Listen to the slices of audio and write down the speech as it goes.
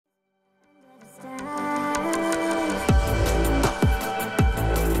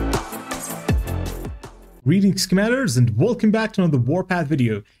Greetings commanders and welcome back to another Warpath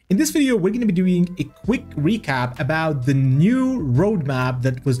video. In this video we're going to be doing a quick recap about the new roadmap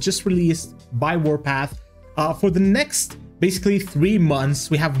that was just released by Warpath for the next basically 3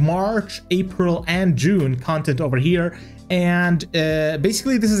 months. We have March, April and June content over here, and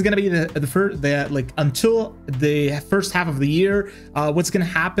basically this is going to be until the first half of the year. What's going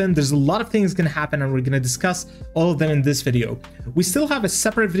to happen, there's a lot of things going to happen and we're going to discuss all of them in this video. We still have a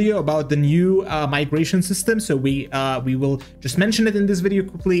separate video about the new migration system, so we will just mention it in this video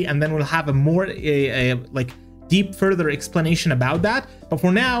quickly, and then we'll have a more deep further explanation about that. But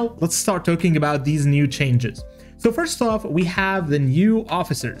for now, let's start talking about these new changes. So first off, we have the new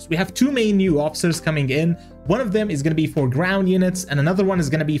officers. We have 2 main new officers coming in. One of them is going to be for ground units and another one is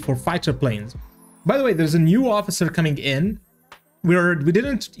going to be for fighter planes. By the way, there's a new officer coming in. We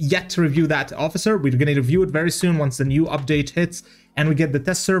didn't yet review that officer. We're going to review it very soon once the new update hits and we get the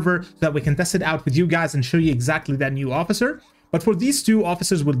test server so that we can test it out with you guys and show you exactly that new officer. But for these 2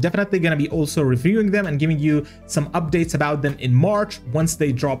 officers, we're definitely going to be also reviewing them and giving you some updates about them in March once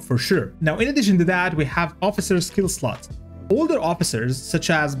they drop for sure. Now, in addition to that, we have officer skill slots. Older officers, such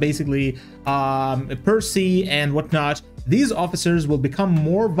as basically Percy and whatnot, these officers will become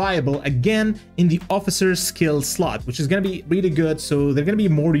more viable again in the officer skill slot, which is going to be really good. So they're going to be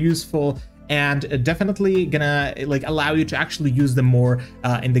more useful and definitely gonna allow you to actually use them more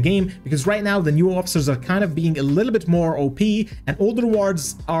in the game, because right now the new officers are kind of being a little bit more OP and older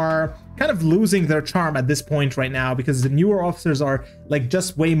wards are kind of losing their charm at this point right now, because the newer officers are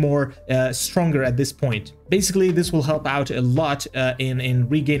just way more stronger at this point. Basically, this will help out a lot in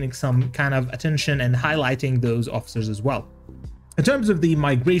regaining some kind of attention and highlighting those officers as well. In terms of the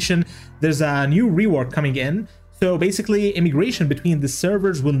migration, there's a new rework coming in. So basically, immigration between the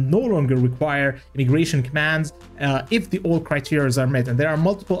servers will no longer require immigration commands if the all criteria are met. And there are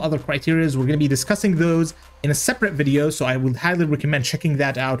multiple other criteria. We're going to be discussing those in a separate video, so I would highly recommend checking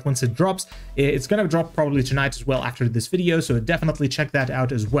that out once it drops. It's going to drop probably tonight as well after this video, so definitely check that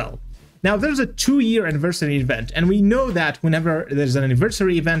out as well. Now, there's a 2-year anniversary event, and we know that whenever there's an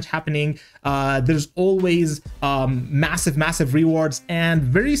anniversary event happening, there's always massive rewards and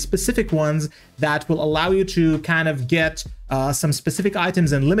very specific ones that will allow you to kind of get some specific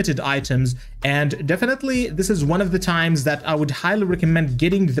items and limited items. And definitely, this is one of the times that I would highly recommend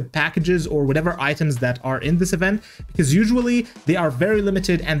getting the packages or whatever items that are in this event, because usually they are very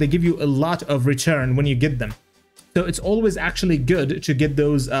limited and they give you a lot of return when you get them. So it's always actually good to get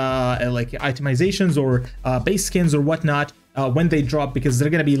those itemizations or base skins or whatnot when they drop, because they're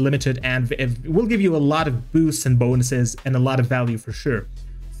going to be limited and it will give you a lot of boosts and bonuses and a lot of value for sure.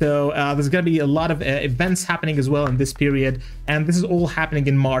 So there's going to be a lot of events happening as well in this period, and this is all happening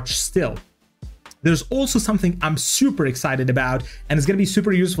in March still. There's also something I'm super excited about, and it's going to be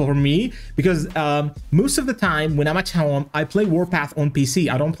super useful for me, because most of the time when I'm at home, I play Warpath on PC.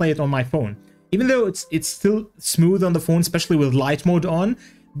 I don't play it on my phone. Even though it's still smooth on the phone, especially with light mode on,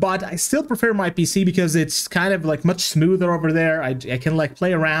 but I still prefer my PC because it's kind of much smoother over there. I can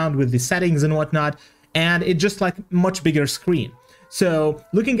play around with the settings and whatnot, and it's just much bigger screen. So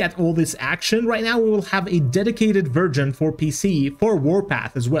looking at all this action right now, we will have a dedicated version for PC for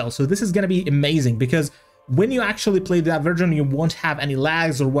Warpath as well. So this is going to be amazing, because when you actually play that version, you won't have any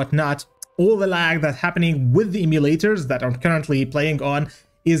lags or whatnot. All the lag that's happening with the emulators that I'm currently playing on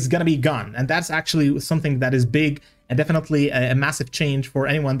is gonna be gone, and that's actually something that is big and definitely a massive change for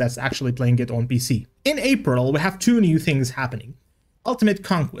anyone that's actually playing it on PC. In April, we have 2 new things happening. Ultimate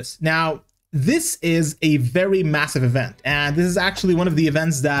Conquest. Now, this is a very massive event, and this is actually one of the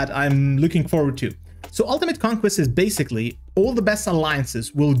events that I'm looking forward to. So Ultimate Conquest is basically all the best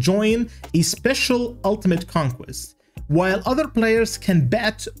alliances will join a special Ultimate Conquest, while other players can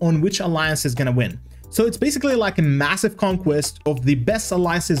bet on which alliance is gonna win. So it's basically like a massive conquest of the best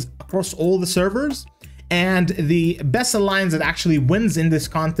alliances across all the servers, and the best alliance that actually wins in this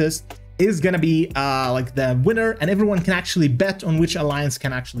contest is gonna be the winner, and everyone can actually bet on which alliance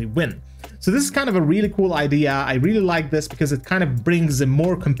can actually win. So this is kind of a really cool idea. I really like this because it kind of brings a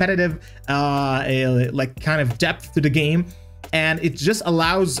more competitive kind of depth to the game. And it just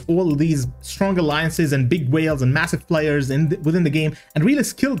allows all of these strong alliances and big whales and massive players within the game, and really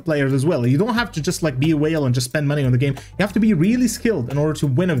skilled players as well. You don't have to just be a whale and just spend money on the game. You have to be really skilled in order to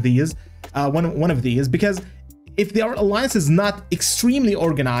win one of these, because if their alliance is not extremely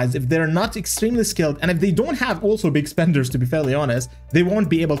organized, if they're not extremely skilled, and if they don't have also big spenders, to be fairly honest, they won't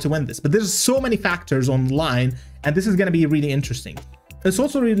be able to win this. But there's so many factors online, and this is going to be really interesting. It's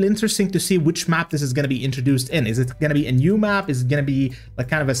also really interesting to see which map this is going to be introduced in. Is it going to be a new map? Is it going to be like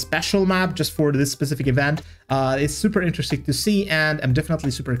kind of a special map just for this specific event? It's super interesting to see, and I'm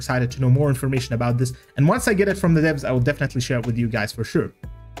definitely super excited to know more information about this. And once I get it from the devs, I will definitely share it with you guys for sure.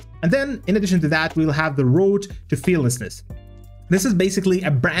 And then in addition to that, we'll have the Road to Fearlessness. This is basically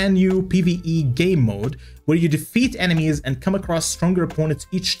a brand new PvE game mode where you defeat enemies and come across stronger opponents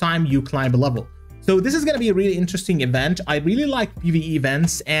each time you climb a level. So this is going to be a really interesting event. I really like PvE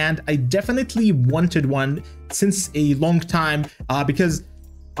events, and I definitely wanted one since a long time because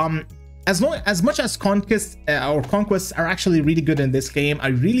as much as conquests are actually really good in this game, I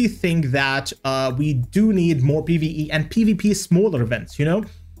really think that we do need more PvE and PvP smaller events, you know,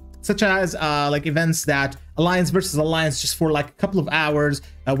 such as like events that Alliance versus Alliance just for like a couple of hours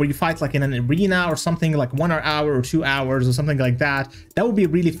where you fight like in an arena or something, like 1 hour or 2 hours or something like that. That would be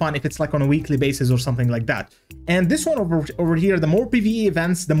really fun if it's like on a weekly basis or something like that. And this one over here, the more PvE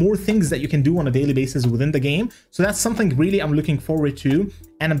events, the more things that you can do on a daily basis within the game. So that's something really I'm looking forward to,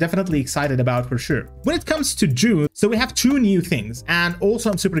 and I'm definitely excited about for sure. When it comes to June, so we have 2 new things, and also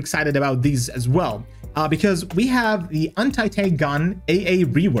I'm super excited about these as well. Because we have the anti-tank gun AA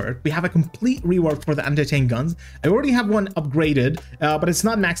rework. We have a complete rework for the anti-tank guns. I already have one upgraded, but it's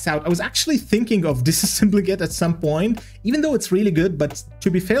not maxed out. I was actually thinking of disassembling it at some point, even though it's really good. But to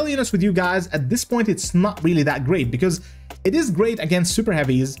be fairly honest with you guys, at this point, it's not really that great, because it is great against super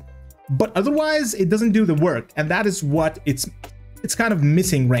heavies, but otherwise it doesn't do the work. And that is what it's kind of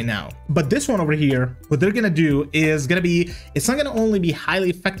missing right now. But this one over here, what they're gonna do is gonna be, it's not gonna only be highly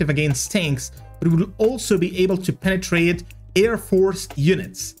effective against tanks, but it will also be able to penetrate Air Force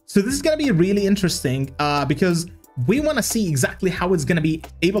units. So this is gonna be really interesting because we want to see exactly how it's going to be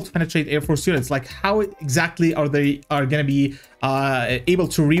able to penetrate Air Force units. Like how exactly are they going to be able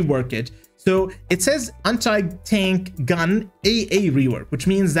to rework it. So it says anti-tank gun AA rework, which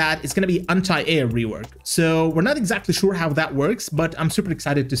means that it's going to be anti-air rework. So we're not exactly sure how that works, but I'm super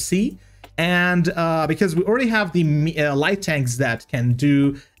excited to see. And because we already have the light tanks that can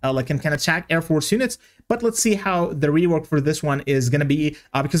do can attack Air Force units, but let's see how the rework for this one is going to be,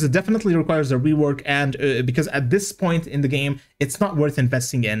 because it definitely requires a rework, and because at this point in the game it's not worth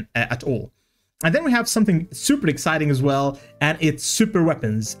investing in at all. And then we have something super exciting as well, and it's super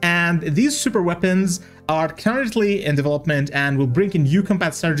weapons. And these super weapons are currently in development and will bring in new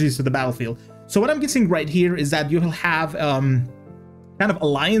combat strategies to the battlefield. So what I'm guessing right here is that you'll have kind of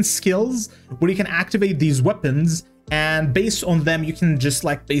alliance skills where you can activate these weapons, and based on them you can just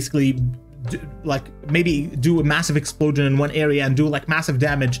like basically maybe do a massive explosion in one area and do like massive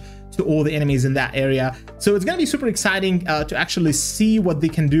damage to all the enemies in that area. So it's gonna be super exciting to actually see what they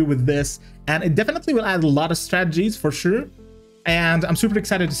can do with this, and it definitely will add a lot of strategies for sure, and I'm super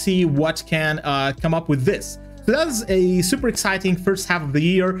excited to see what can come up with this. So that is a super exciting first half of the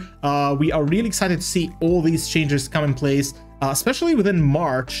year. We are really excited to see all these changes come in place, especially within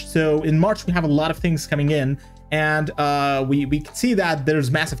March. So in March we have a lot of things coming in, and we can see that there's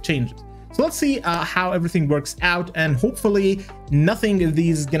massive changes. So let's see how everything works out, and hopefully nothing of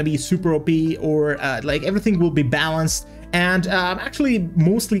these is going to be super OP, or like everything will be balanced. And I'm actually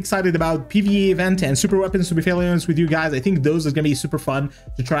mostly excited about PvE event and super weapons, to be fairly honest with you guys. I think those are going to be super fun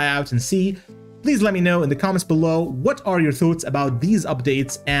to try out and see. Please let me know in the comments below, what are your thoughts about these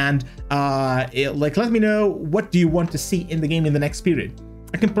updates, and let me know what do you want to see in the game in the next period.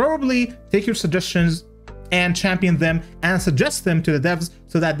 I can probably take your suggestions and champion them and suggest them to the devs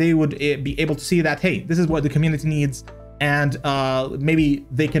so that they would be able to see that, hey, this is what the community needs, and maybe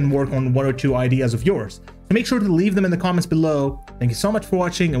they can work on 1 or 2 ideas of yours. So make sure to leave them in the comments below. Thank you so much for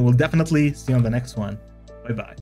watching, and we'll definitely see you on the next one. Bye bye.